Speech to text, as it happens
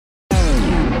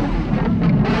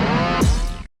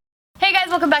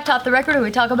welcome back to Off the Record, where we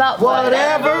talk about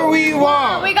Whatever we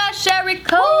want. We got Sherry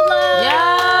Cola.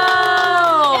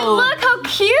 Yo! And look how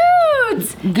cute.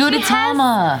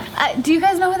 Gudetama. Do you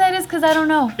guys know who that is? Because I don't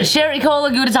know. Sherry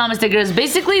Cola Gudetama stickers.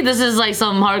 Basically, this is like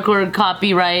some hardcore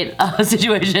copyright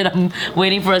situation. I'm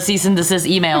waiting for a cease and desist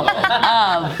email.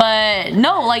 But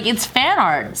no, like it's fan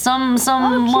art. Someone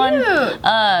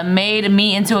made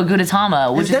me into a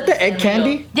Gudetama. Is that the egg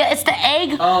candy? Yeah, it's the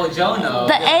egg. Oh, Joe knows.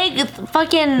 The egg,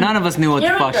 fucking. None of us knew what the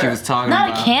fuck she was talking Not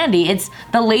about. a candy. It's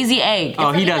the lazy egg.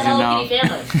 Oh, he doesn't know.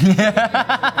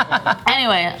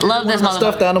 Anyway, love this motherfucker.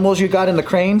 Stuffed animals you got in the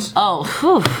cranes? Oh,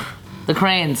 whew. The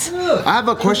cranes. I have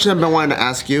a question I've been wanting to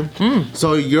ask you.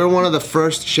 So you're one of the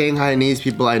first Shanghainese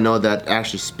people I know that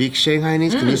actually speaks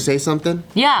Shanghainese. Can you say something?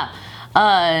 Yeah.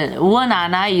 我奶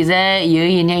奶也在有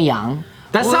一年养。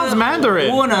 That sounds Mandarin.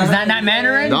 Is that not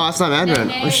Mandarin? No, it's not Mandarin.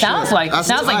 It sounds like That's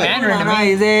sounds like right. Mandarin to me.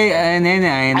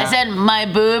 I said my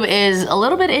boob is a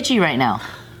little bit itchy right now.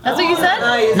 That's what you said?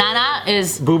 Nana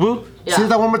is. Boo boo? Say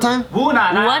that one more time. 我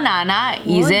奶奶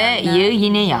也在有一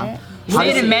年养。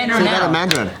 Say it in Mandarin Say that in now.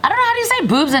 Mandarin. I don't know how do you say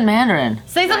boobs in Mandarin.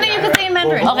 Say something you could say in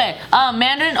Mandarin. Okay,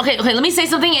 Mandarin. Okay, let me say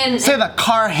something in. Say the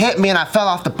car hit me and I fell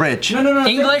off the bridge.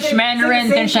 English, Mandarin,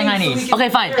 then Shanghainese. Okay,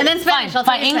 fine. And then Spanish, I'll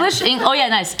Fine. tell you English. Oh yeah,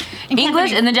 nice.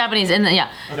 English and then Japanese and then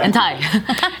and Thai.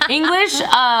 English.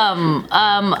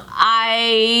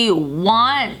 I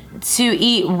want to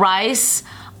eat rice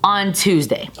on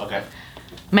Tuesday. Okay.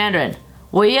 Mandarin.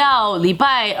 我要礼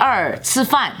拜二吃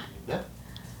饭。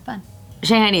 Fun.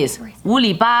 Shanghainese. 我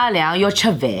礼拜两要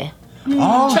吃饭。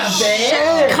 Oh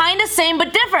shit. Kind of same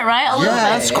but different, right? A little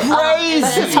Yeah, bit. that's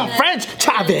crazy. It's French.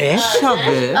 Chabe.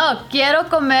 Oh, quiero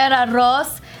comer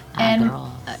arroz en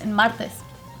martes.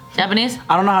 Japanese?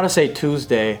 I don't know how to say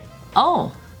Tuesday.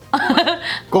 Oh.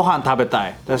 Gohan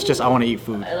tabetai. That's just I want to eat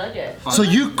food. I like it. So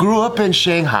you grew up in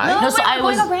Shanghai? No, so wait, I we're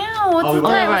was. going around. What's the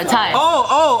Okay, time? right, Thai. I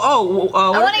Oh.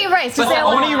 want to eat rice. Just say I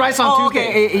want to eat rice on Tuesday.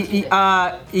 Okay.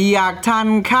 อยากทาน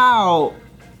ข้าว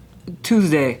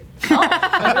Tuesday. No,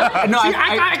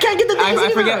 I can't get the days I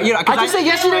forget. You know, 'cause I just say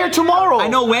yesterday or tomorrow. I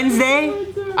know Wednesday,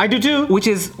 I do too. which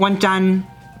is one chan,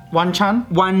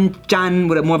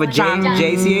 with more of a J,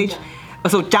 JCH.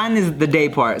 So chan is the day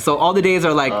part. So all the days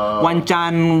are like one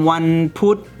chan, one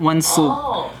put, one soup.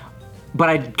 But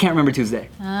I can't remember Tuesday.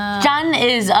 Chan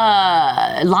is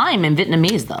lime in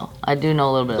Vietnamese, though. I do know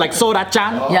a little bit. Like soda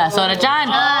chan. Yeah, soda chan.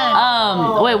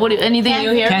 Wait, what? Anything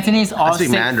new here? Cantonese all speak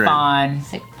sick Mandarin. fun.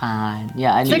 Fine.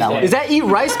 Yeah, I knew that one. Is that eat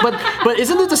rice? But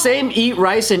isn't it the same? Eat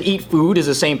rice and eat food is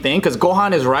the same thing? Because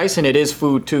Gohan is rice and it is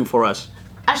food too for us.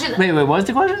 Actually, Wait, what's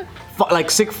the question?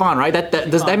 Like sick fun, right?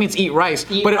 That means eat rice,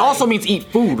 but it also means eat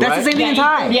food, That's right? the same thing in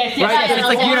Thai. Yes. It's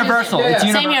like universal. It's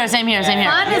universal. same here.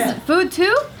 Fun is food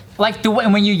too? Like the way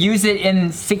when you use it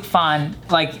in sick fan,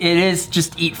 like it is just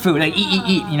eat food, like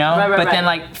eat, you know. Right, but then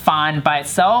right. like fan by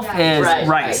itself is Right,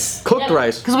 rice. Cooked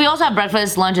rice. Because we also have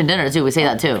breakfast, lunch, and dinner too. We say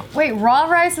that too. Wait, raw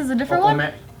rice is a different one?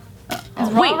 Is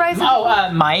raw Wait, rice?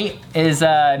 Mai is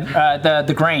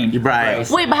the grain. Right.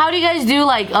 Wait, but how do you guys do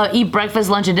like eat breakfast,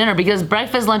 lunch, and dinner? Because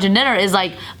breakfast, lunch, and dinner is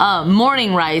like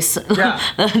morning rice,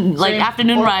 like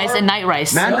afternoon rice and night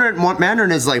rice.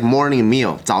 Mandarin is like morning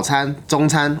meal. 早餐,中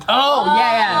餐. Oh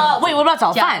yeah. Wait, what about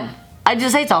早饭? I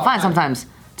just say 早饭 sometimes.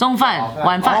 中饭,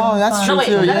 晚饭. Oh, that's true wait,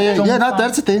 too. Yeah,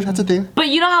 that's a thing. That's a thing. But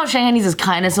you know how Shanghainese is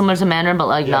kind of similar to Mandarin, but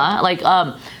like not? Like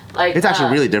It's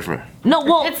actually really different. No,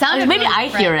 well, It sounded maybe really I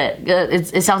hear it.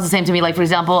 It sounds the same to me. Like for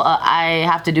example, I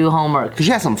have to do homework. Because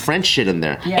you had some French shit in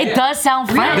there. It does sound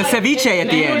The French. ceviche at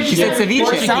the end. She said It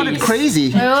ceviche. sounded crazy.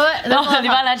 No,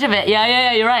 diba lunch of it.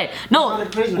 Yeah, you're right. No,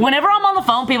 whenever I'm on the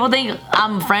phone, people think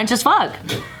I'm French as fuck.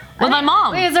 With my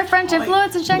mom. Wait, is there French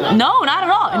influence in Shanghai? No, not at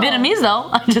all. Vietnamese though.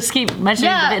 I just keep mentioning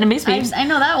the Vietnamese peeps. I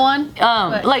know that one.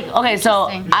 but- Like, okay, so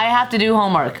Interesting. I have to do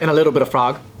homework. And a little bit of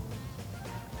frog.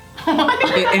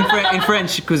 in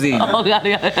French cuisine. Oh god,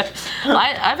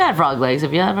 I've had frog legs.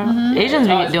 Have you ever? Asians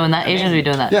be doing that. Asians be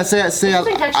doing that. Yeah, say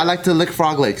I like to lick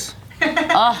frog legs.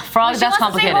 Frog, She that's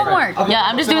wants to say complicated. homework. Yeah,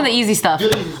 I'm just doing the easy stuff.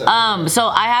 So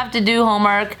I have to do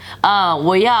homework.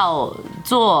 我要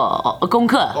做功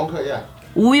课. Yeah.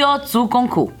 我要做功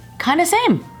课. Kind of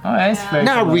same. Oh, that's very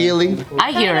Not cool. really.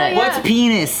 I hear it. What's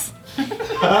penis?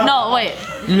 No, wait.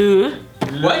 Le.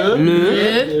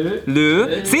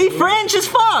 Le. See, French as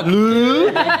fuck. Le.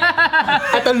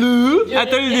 At the le. At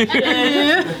the le.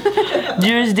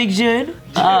 Jurisdiction.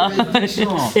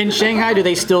 In Shanghai, do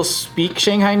they still speak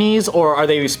Shanghainese or are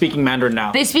they speaking Mandarin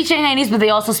now? They speak Shanghainese, but they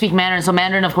also speak Mandarin. So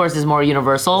Mandarin, of course, is more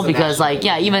universal because, like,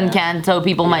 yeah, even Canto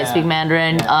people might speak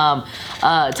Mandarin. They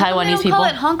Taiwanese don't people. call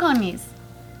it Hong Kongese.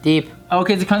 Deep.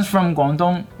 Okay, it comes from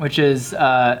Guangdong, which is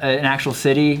an actual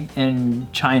city in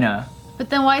China. But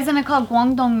then why isn't it called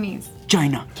Guangdongese?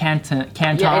 China. Canton.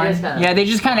 Yeah, it is kinda- Yeah, they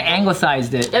just kind of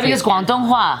anglicized it. Yeah, because 广东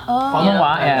话.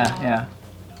 Guangdonghua, yeah.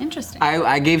 Interesting.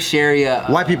 I gave Sherry a.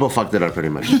 White people fucked it up pretty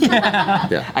much.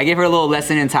 Yeah. I gave her a little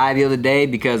lesson in Thai the other day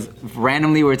because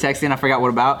randomly we were texting. I forgot what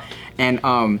about. And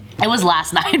It was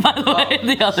last night, by the way,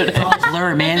 the other day.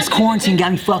 blur, man. This quarantine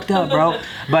got me fucked up, bro.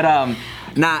 But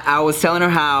I was telling her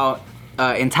how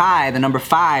in Thai the number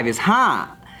 5 is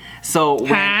ha. So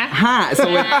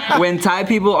when Thai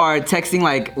people are texting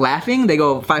like laughing, they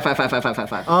go 5 5 5 5 5 5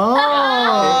 5.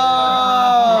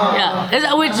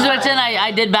 Yeah, which then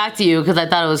I did back to you because I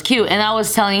thought it was cute, and I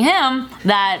was telling him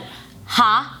that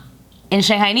ha in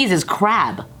Shanghainese is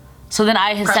crab. So then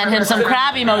I sent him some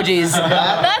crab emojis.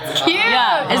 That's cute.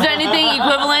 Yeah. Is there anything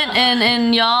equivalent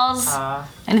in y'all's?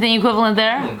 Anything equivalent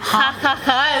there? Ha ha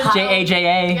ha.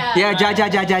 JAJA. Yeah, ja ja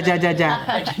ja ja ja ja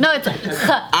ja. No, it's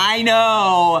I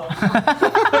know.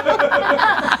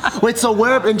 Wait, so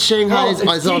where in Shanghai is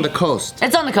it on the coast?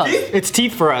 It's on the coast. It's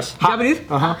teeth for us. Japanese?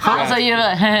 So you're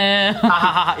like,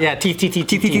 Yeah, teeth, teeth, teeth,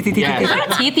 teeth, teeth. is Yeah. there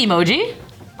a teeth emoji?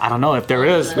 I don't know if there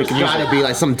is. We can use Gotta it. be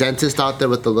like some dentist out there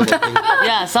with the little thing.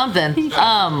 Yeah, something.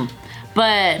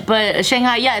 But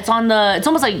Shanghai, yeah, it's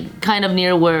almost like kind of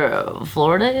near where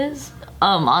Florida is. In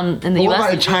the What about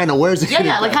in US. China? Where's it?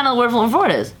 Yeah, like kind of where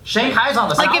Florida is. Shanghai's on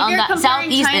the like if on you're that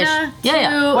comparing southeast-ish. China Yeah, yeah.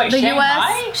 to Wait, the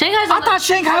Shanghai? US. Shanghai's I on thought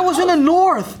Shanghai was in the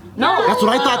north. no. That's what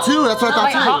I thought too. That's what I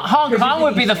Like thought too. Hong Kong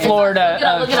would be the Florida Look it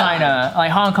up, of look it up. China. Like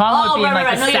Hong Kong would Oh, be in right, like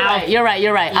right, the right. No, south.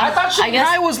 you're right. I thought Shanghai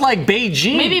guess was like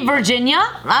Beijing. maybe Virginia.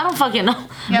 I don't fucking know.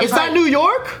 It's not New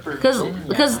York?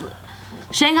 Because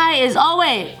Shanghai is. Oh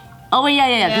wait.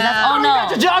 Yeah. Because that's. Oh no.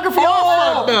 The geography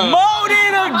all fucked up.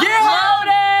 Loaded again.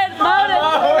 Loaded.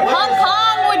 Hong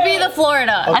Kong would be the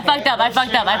Florida. I fucked up.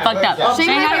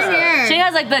 Shanghai's here.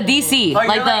 Shanghai's like the DC, you're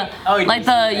right. Oh, like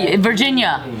the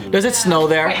Virginia. Does it snow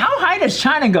there? How high does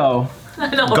China go?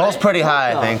 Goes pretty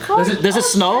high, I think. Does it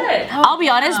snow? I'll be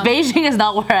honest, Beijing is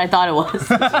not where I thought it was.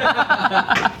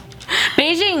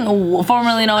 Beijing,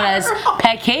 formerly known as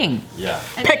Peking.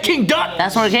 Peking duck.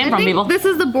 That's where it came I from, think people. this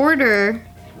is the border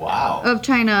Wow. of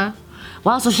China.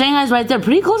 Wow, so Shanghai's right there,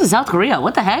 pretty close to South Korea.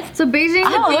 What the heck? So Beijing. I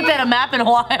haven't would looked be- at a map in a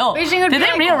while. Beijing would Did be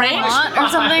they like rearrange? Vermont or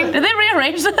something. Did they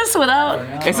rearrange this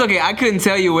without? It's okay. I couldn't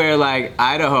tell you where like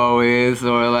Idaho is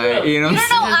or like you know. You don't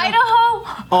know Idaho?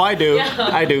 Oh, I do.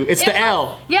 I do. It's the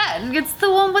L. Yeah, it's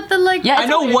the one with the like. Yeah, I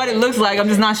know what it looks like. I'm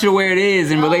just not sure where it is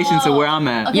in relation to where I'm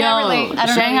at. Okay, I Yo, relate. I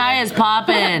don't know Shanghai either. is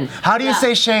popping. How do you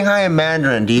say Shanghai in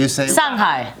Mandarin? Do you say?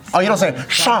 Shanghai. Oh, you don't say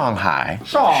Shanghai.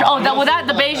 Oh,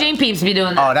 the Beijing peeps be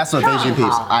doing that. Oh, that's what Beijing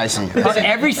peeps. I see. Because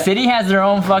every city has their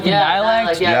own fucking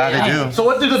dialect. Yeah, they do. So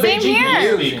what do the Same Beijing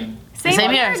here. people speak?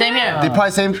 Same here. They probably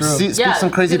speak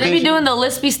some crazy Did they be Beijing. doing the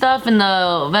lispy stuff in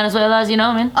the Venezuelas, you know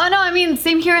what I mean? Oh no, I mean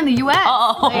same here in the U.S.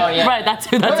 Oh, right, that's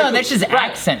who. No, That's no, who. that's just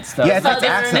accents though. Yeah, it's like This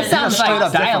accent. sounds Straight like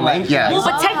up different dialect. language. Yeah. Well,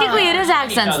 but technically it is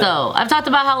accents though. I've talked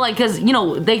about how like, cause you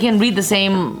know they can read the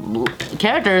same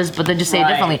characters, but they just say it Right.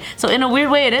 differently. So in a weird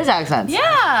way, it is accents.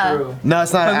 Yeah. No,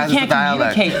 it's not But an we accent. can't It's a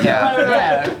dialect. communicate.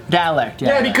 Yeah. Dialect.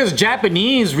 Yeah, because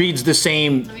Japanese reads the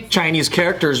same Chinese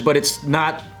characters, but it's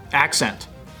not accent.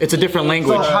 It's a different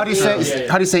language. So how do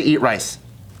you say eat rice?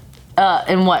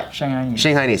 In what? Shanghainese.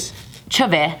 Shanghainese.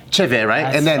 Chave. Chive, right?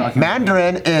 That's And then fucking-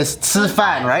 Mandarin is 吃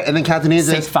饭, right? And then Cantonese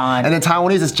is 吃饭. and then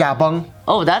Taiwanese is 家崩.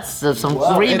 Oh, that's some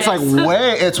remix. It's like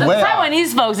way out.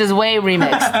 Taiwanese folks is way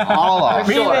remixed. All off.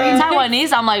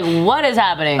 Taiwanese, I'm like, what is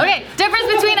happening? Okay, difference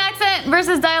between accent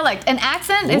versus dialect. An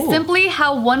accent is simply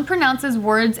how one pronounces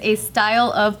words, a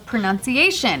style of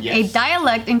pronunciation. A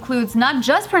dialect includes not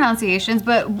just pronunciations,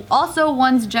 but also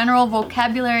one's general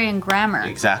vocabulary and grammar.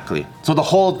 Exactly. So the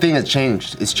whole thing has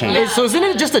changed. It's changed. So isn't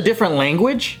it just a different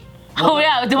language? Oh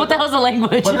yeah, what the hell's the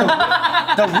language?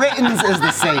 The writtens is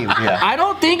the same. Yeah. I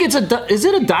don't think it's is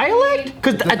it a dialect?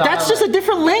 Because that's just a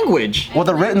different language. Well,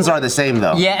 the writtens are the same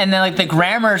though. Yeah, and then like the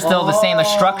grammar is still the same. The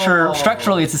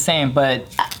structurally it's the same, but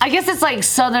I guess it's like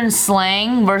Southern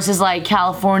slang versus like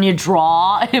California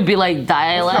draw. It'd be like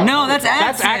dialect. No, that's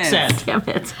That's accent. accent.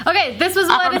 Damn it. Okay, this was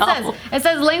what I it don't says. know. It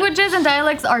says languages and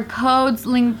dialects are codes.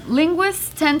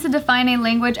 Linguists tend to define a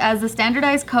language as the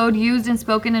standardized code used in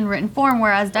spoken and written form,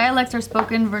 whereas dialects are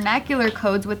spoken vernacular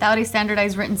codes without a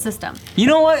standardized written system. You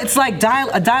know what? It's like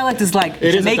a dialect is like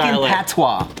It is a Jamaican dialect.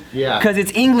 patois. Yeah. Because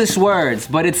it's English words,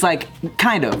 but it's like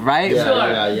kind of, right?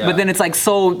 Yeah. But then it's like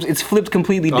so it's flipped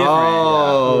completely different.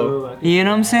 Oh. You know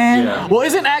what I'm saying? Well,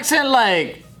 isn't accent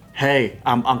like, hey,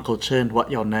 I'm Uncle Chin, what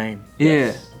your name?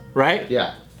 Yeah. Right?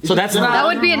 Yeah. So that's That not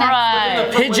would be an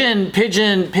accent. Right.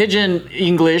 Pigeon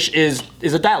English is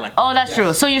a dialect. Oh, that's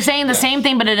true. So you're saying the same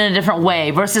thing but in a different way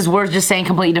versus we're just saying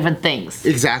completely different things.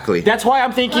 Exactly. That's why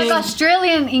I'm thinking Like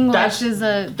Australian English that's is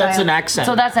a that's an dialect. accent.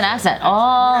 So that's an accent.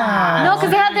 Oh. No, because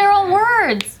they have their own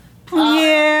words.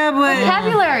 Yeah, but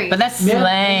Vocabulary. But that's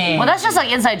slang. Well, that's just like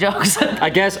inside jokes. I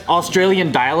guess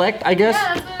Australian dialect. I guess.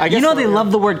 Yeah, that's what I guess you know so, they yeah.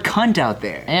 love the word cunt out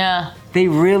there. Yeah. They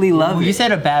really love it. You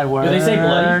said a bad word. they say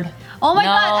bloody? Oh my No,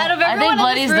 god, out of I think everyone in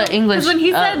Bloody's this room, the English, 'cause when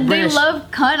he said British. they love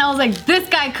cunt, I was like, this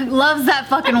guy loves that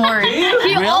fucking word.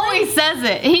 He always says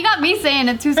it. He got me saying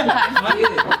it too sometimes.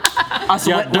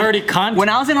 Also, Yeah, dirty cunt. When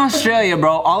I was in Australia,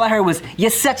 bro, all I heard was, "You're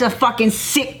such a fucking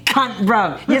sick cunt,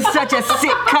 bro. You're such a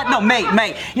sick cunt." No, mate.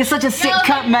 You're such a sick that's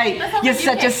cunt, like- mate. that sounds You're like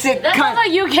such a UK. sick That sounds cunt.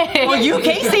 like UK. Well,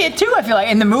 UK say it too, I feel like,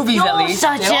 in the movies at You're least.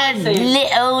 such They a always say it.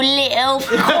 little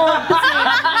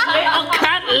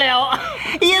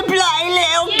You bloody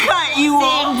little cunt, you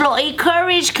saying are. bloody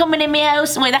courage coming in my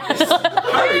house. Wait, that's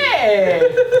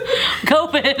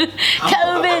COVID.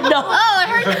 COVID, no. Oh, I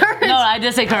heard courage. No, I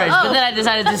did say courage, but then I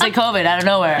decided to say COVID out of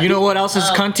nowhere. You know what else is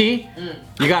cunty?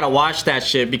 You gotta watch that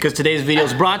shit because today's video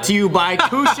is brought to you by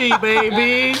Tushy,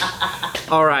 baby.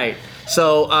 All right,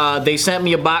 so they sent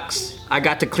me a box. I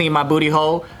got to clean my booty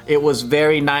hole. It was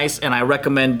very nice, and I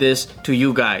recommend this to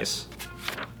you guys.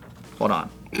 Hold on.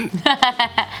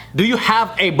 Do you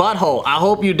have a butthole? I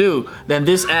hope you do. Then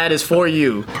this ad is for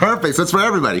you. Perfect. So it's for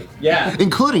everybody. Yeah.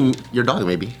 Including your dog,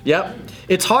 maybe. Yep.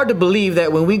 It's hard to believe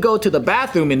that when we go to the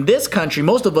bathroom in this country,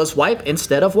 most of us wipe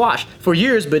instead of wash. For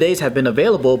years, bidets have been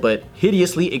available, but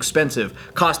hideously expensive,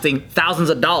 costing thousands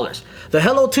of dollars. The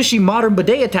Hello Tushy modern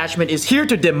bidet attachment is here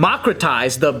to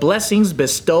democratize the blessings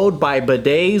bestowed by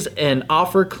bidets and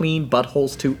offer clean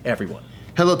buttholes to everyone.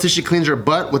 Hello Tushy cleans your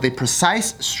butt with a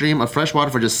precise stream of fresh water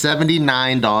for just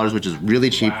 $79, which is really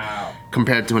cheap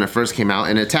compared to when it first came out.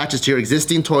 And it attaches to your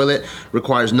existing toilet,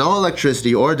 requires no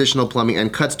electricity or additional plumbing,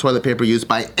 and cuts toilet paper use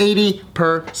by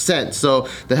 80%. So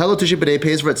the Hello Tushy bidet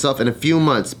pays for itself in a few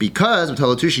months because with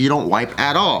Hello Tushy you don't wipe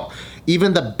at all.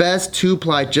 Even the best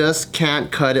 2-ply just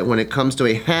can't cut it when it comes to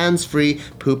a hands-free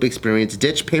poop experience.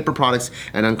 Ditch paper products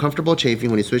and uncomfortable chafing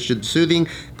when you switch to the soothing,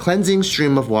 cleansing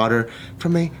stream of water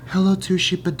from a Hello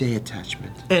Tushy bidet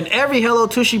attachment. And every Hello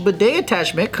Tushy bidet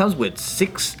attachment comes with a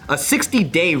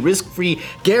 60-day risk-free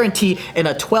guarantee and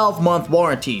a 12-month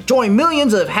warranty. Join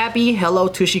millions of happy Hello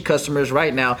Tushy customers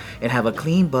right now and have a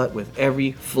clean butt with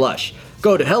every flush.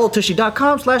 Go to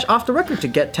hellotushy.com/offtherecord to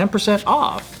get 10%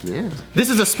 off. Yeah. This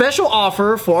is a special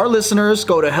offer for our listeners.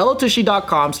 Go to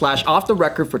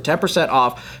hellotushy.com/offtherecord for 10%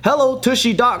 off.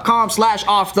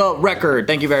 hellotushy.com/offtherecord.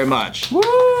 Thank you very much.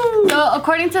 So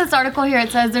according to this article here,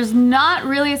 it says there's not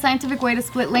really a scientific way to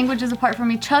split languages apart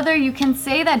from each other. You can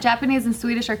say that Japanese and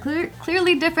Swedish are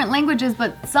clearly different languages,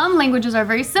 but some languages are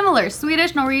very similar.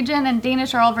 Swedish, Norwegian, and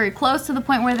Danish are all very close to the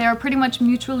point where they are pretty much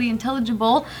mutually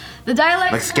intelligible. The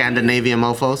dialects Like Scandinavian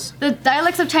mofos. The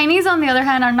dialects of Chinese, on the other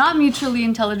hand, are not mutually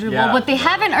intelligible, Yeah. but they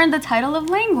haven't earned the title of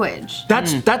language.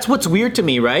 That's what's weird to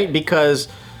me, right? Because,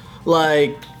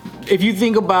 like, if you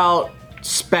think about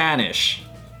Spanish,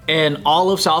 and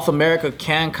all of South America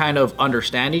can kind of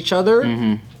understand each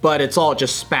other, but it's all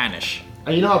just Spanish.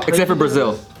 And you know how Except for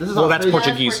Brazil. Well, that's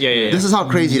Portuguese. Yeah. This is how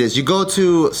crazy it is. You go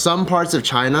to some parts of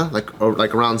China, like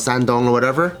around Shandong or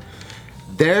whatever,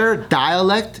 their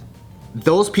dialect,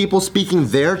 those people speaking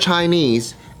their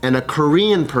Chinese and a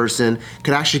Korean person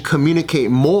could actually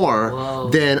communicate more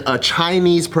than a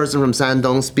Chinese person from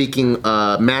Shandong speaking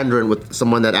Mandarin with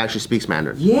someone that actually speaks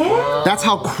Mandarin. Yeah. That's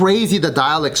how crazy the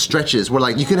dialect stretches. Where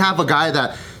like you can have a guy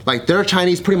that like their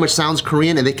Chinese pretty much sounds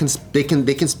Korean and they can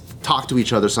talk to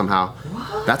each other somehow.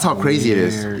 That's how crazy it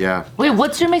is. Yeah. Wait,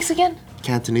 what's your mix again?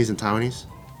 Cantonese and Taiwanese.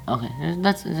 Okay,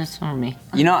 that's for me.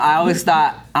 You know, I always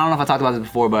thought, I don't know if I talked about this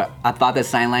before, but I thought that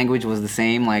sign language was the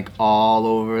same, like all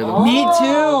over the world. Me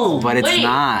too. But it's Wait.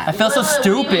 I not. feel so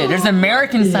stupid. There's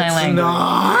American Sign Language.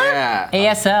 Yeah.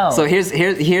 ASL. So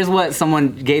here's what someone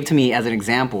gave to me as an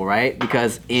example, right?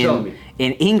 Because in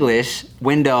English,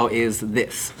 window is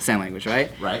this sign language,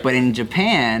 right? Right. But in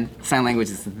Japan, sign language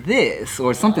is this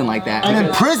or something like that. And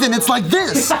in prison, it's like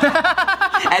this.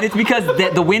 And it's because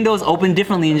the windows open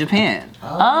differently in Japan.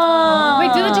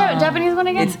 Wait, do the Japanese one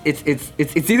again?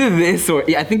 It's either this or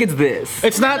I think it's this.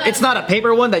 It's not a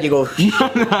paper one that you go.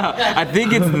 I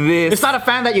think it's this. It's not a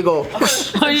fan that you go.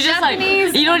 Or you just like,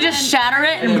 Japanese you don't just shatter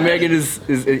it and American is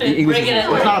English. break it Is,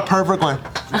 in. It's not a perfect one.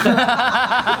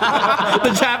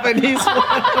 The Japanese one.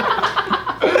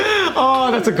 Oh,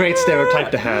 that's a great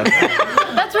stereotype to have.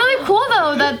 That's really cool though.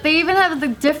 though that they even have the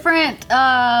different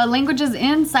languages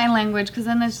in sign language because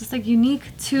then it's just like unique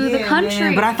to the country.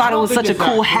 Man, but I thought it was such a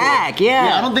cool hack.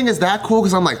 Yeah, I don't think it's that cool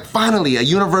because I'm like, finally, a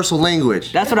universal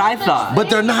language. That's what I thought. But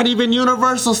they're not even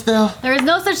universal still. There is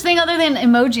no such thing other than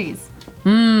emojis.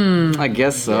 I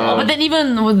guess so. But then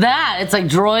even with that, it's like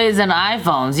droids and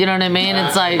iPhones. You know what I mean?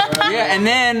 It's like Yeah, and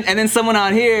then someone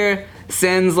out here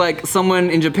sends like someone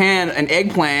in Japan an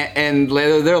eggplant, and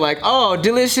they're like, "Oh,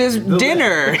 delicious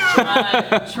dinner."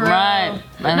 True. Right.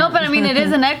 No, but I mean, it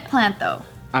is an eggplant though.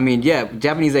 I mean, yeah,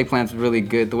 Japanese eggplant's really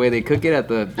good. The way they cook it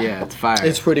it's fire.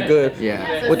 It's pretty good.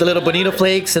 Yeah. With the little bonito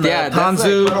flakes and Yeah, the that's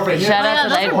ponzu. shout out to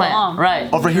the those are eggplant. bomb.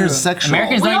 Right. Over here is sexual.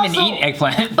 Americans don't even also- eat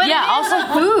eggplant. But Yeah, it is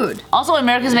also- food. Also,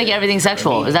 Americans make everything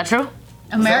sexual. Is that true?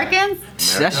 Americans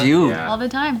That's you. all the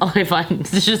time. Okay, fine.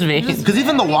 It's just me. Because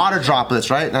even the water droplets,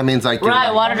 right? That means like. you're Right,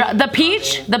 like- water drop. The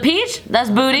peach, that's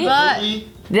booty. But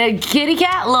The kitty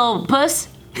cat, little puss.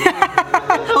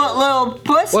 Little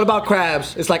puss. What about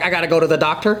crabs? It's like I gotta go to the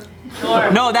doctor.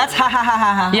 No, that's ha ha ha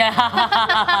ha ha. Yeah.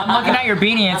 I'm looking at your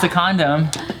beanie and it's a condom.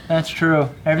 That's true.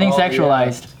 Everything's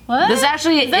sexualized. what? This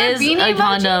actually there a is beanie a emoji?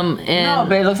 condom in. No,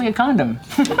 but it looks like a condom.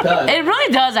 It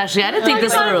really does actually. I didn't think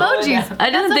this Talking through. about emojis. I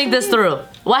didn't think this through.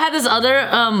 Well, I had this other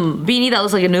beanie that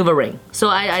looks like a Nuva ring. So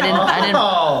I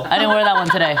didn't wear that one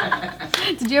today.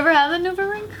 Did you ever have the Nuva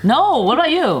ring? No, what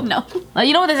about you? No.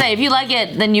 You know what they say, if you like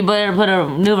it, then you better put a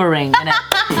Nuva ring in it.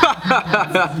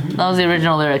 That was the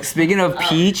original lyrics. Speaking of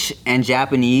peach and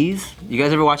Japanese, you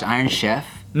guys ever watch Iron Chef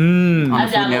on the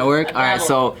Food Network? All right,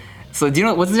 so do you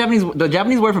know what's the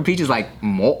Japanese word for peach is like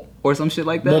mo or some shit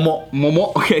like that?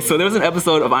 Momo. Okay, so there was an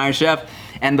episode of Iron Chef,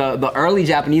 and the early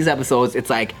Japanese episodes, it's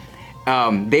like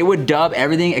they would dub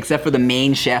everything except for the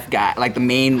main chef guy, like the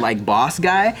main like boss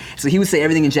guy. So he would say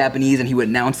everything in Japanese and he would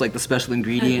announce like the special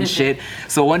ingredient and shit.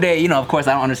 So one day, of course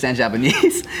I don't understand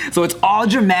Japanese. So it's all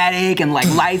dramatic and like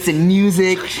lights and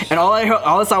music. And all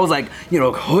I saw was like,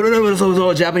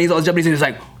 Japanese, all Japanese, and it's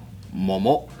like,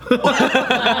 Momo.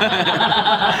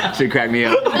 Should crack me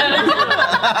up.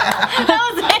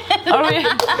 Are we?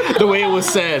 The way it was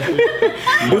said.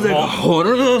 It was like,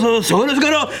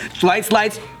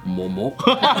 lights, Momo.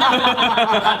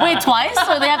 Wait, twice?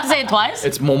 So they have to say it twice?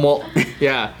 It's momo.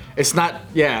 Yeah. It's not.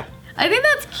 Yeah. I think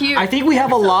that's cute. I think we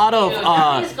have a lot of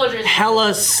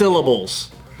hella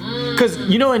syllables. Because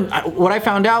what I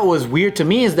found out was weird to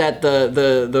me is that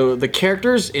the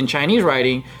characters in Chinese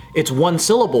writing, it's one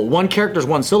syllable. One character's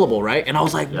one syllable, right? And I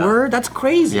was like, word, that's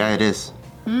crazy. Yeah, it is.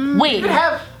 Wait.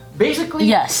 Basically.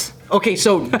 Yes. Okay,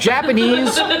 so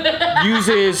Japanese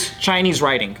uses Chinese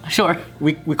writing. Sure.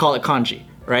 We call it kanji,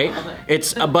 right?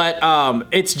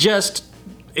 It's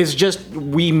just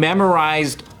we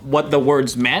memorized what the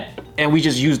words meant and we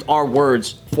just used our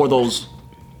words for those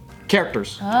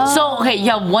characters. So, okay, you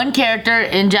have one character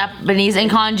in Japanese and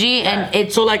kanji, and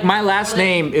it's So like my last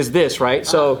name is this, right?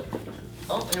 So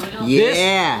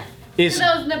Yeah. is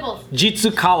those nipples.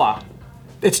 Jitsukawa.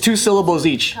 It's 2 syllables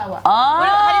each. How do you say it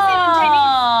in Chinese?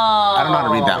 I don't know how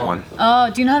to read that one. Oh,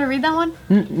 do you know how to read that one?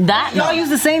 that. Y'all use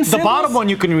the same The symbols? bottom one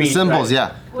you can read. Symbols,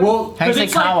 right? yeah. Well, How do you say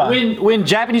it's like kawa? when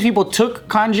Japanese people took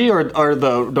kanji or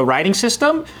the writing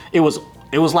system, it was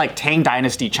like Tang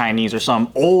Dynasty Chinese or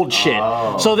some old shit.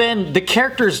 So then the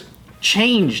characters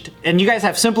changed, and you guys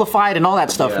have simplified and all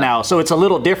that stuff now, so it's a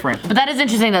little different. But that is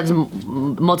interesting. That's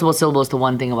multiple syllables to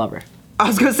one thing above her. I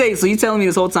was gonna say, so you telling me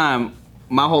this whole time,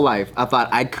 my whole life, I thought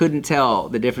I couldn't tell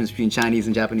the difference between Chinese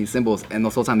and Japanese symbols, and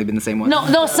this whole time they've been the same one? No,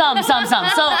 some. So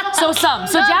some.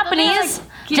 So Japanese,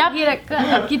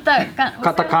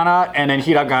 Katakana and then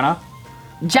hiragana.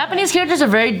 Japanese characters are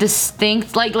very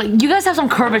distinct. Like you guys have some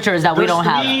curvatures that we don't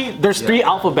have. There's 3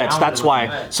 alphabets, that's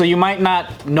why. So you might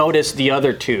not notice the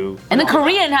other 2. And the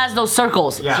Korean has those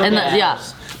circles. And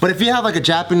But if you have like a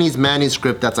Japanese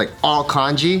manuscript that's like all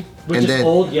kanji, Which is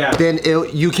old, yeah. then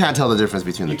you can't tell the difference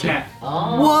between the two.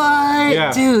 What?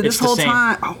 Yeah, Dude, it's this the whole same.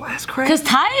 time. Oh, that's crazy. Because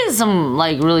Thai is some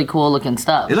like really cool looking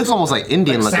stuff. It looks almost like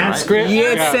Indian looking, right? Sanskrit.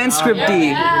 Yeah, it's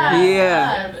Sanskrit-y.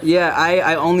 Yeah.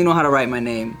 I only know how to write my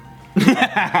name.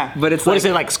 But it's What like, is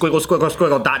it like? Squiggle, squiggle,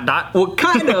 squiggle, dot, dot. well,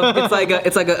 kind of. It's like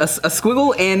a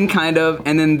squiggle N kind of,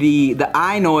 and then the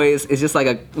I noise is just like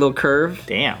a little curve,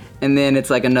 Damn. and then it's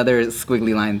like another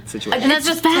squiggly line situation. And that's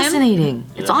just fascinating.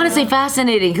 It's honestly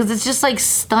fascinating because it's just like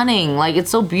stunning. Like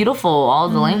it's so beautiful. All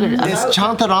the language. Is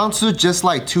Chantaransu just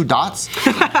like 2 dots?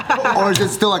 Or is it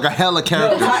still like a hella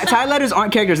character? Thai letters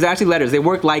aren't characters; they're actually letters. They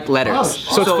work like letters.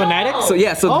 So it's phonetic? So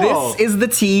yeah, so Oh. this is the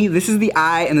T, this is the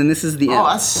I, and then this is the M. Oh,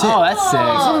 that's sick. Oh, that's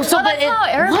sick. So that's how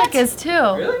Arabic is too.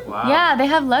 Really? Wow. Yeah, they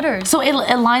have letters. So it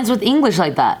aligns with English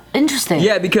like that. Interesting.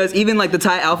 Yeah, because even like the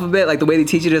Thai alphabet, like the way they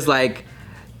teach it is like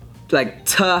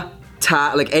t,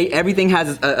 Thai, like everything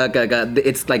has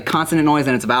it's like consonant noise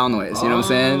and it's vowel noise. You know what I'm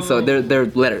saying? So they're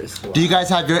letters. Do you guys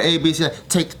have your ABC?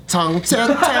 Take tongue, take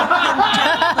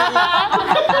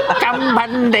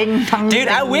Dude,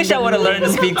 I wish I would have learned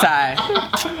to speak Thai.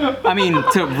 I mean,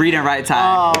 to read and write Thai.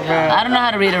 Oh man. I don't know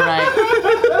how to read and write.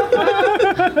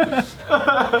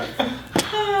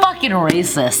 Fucking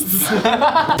racists.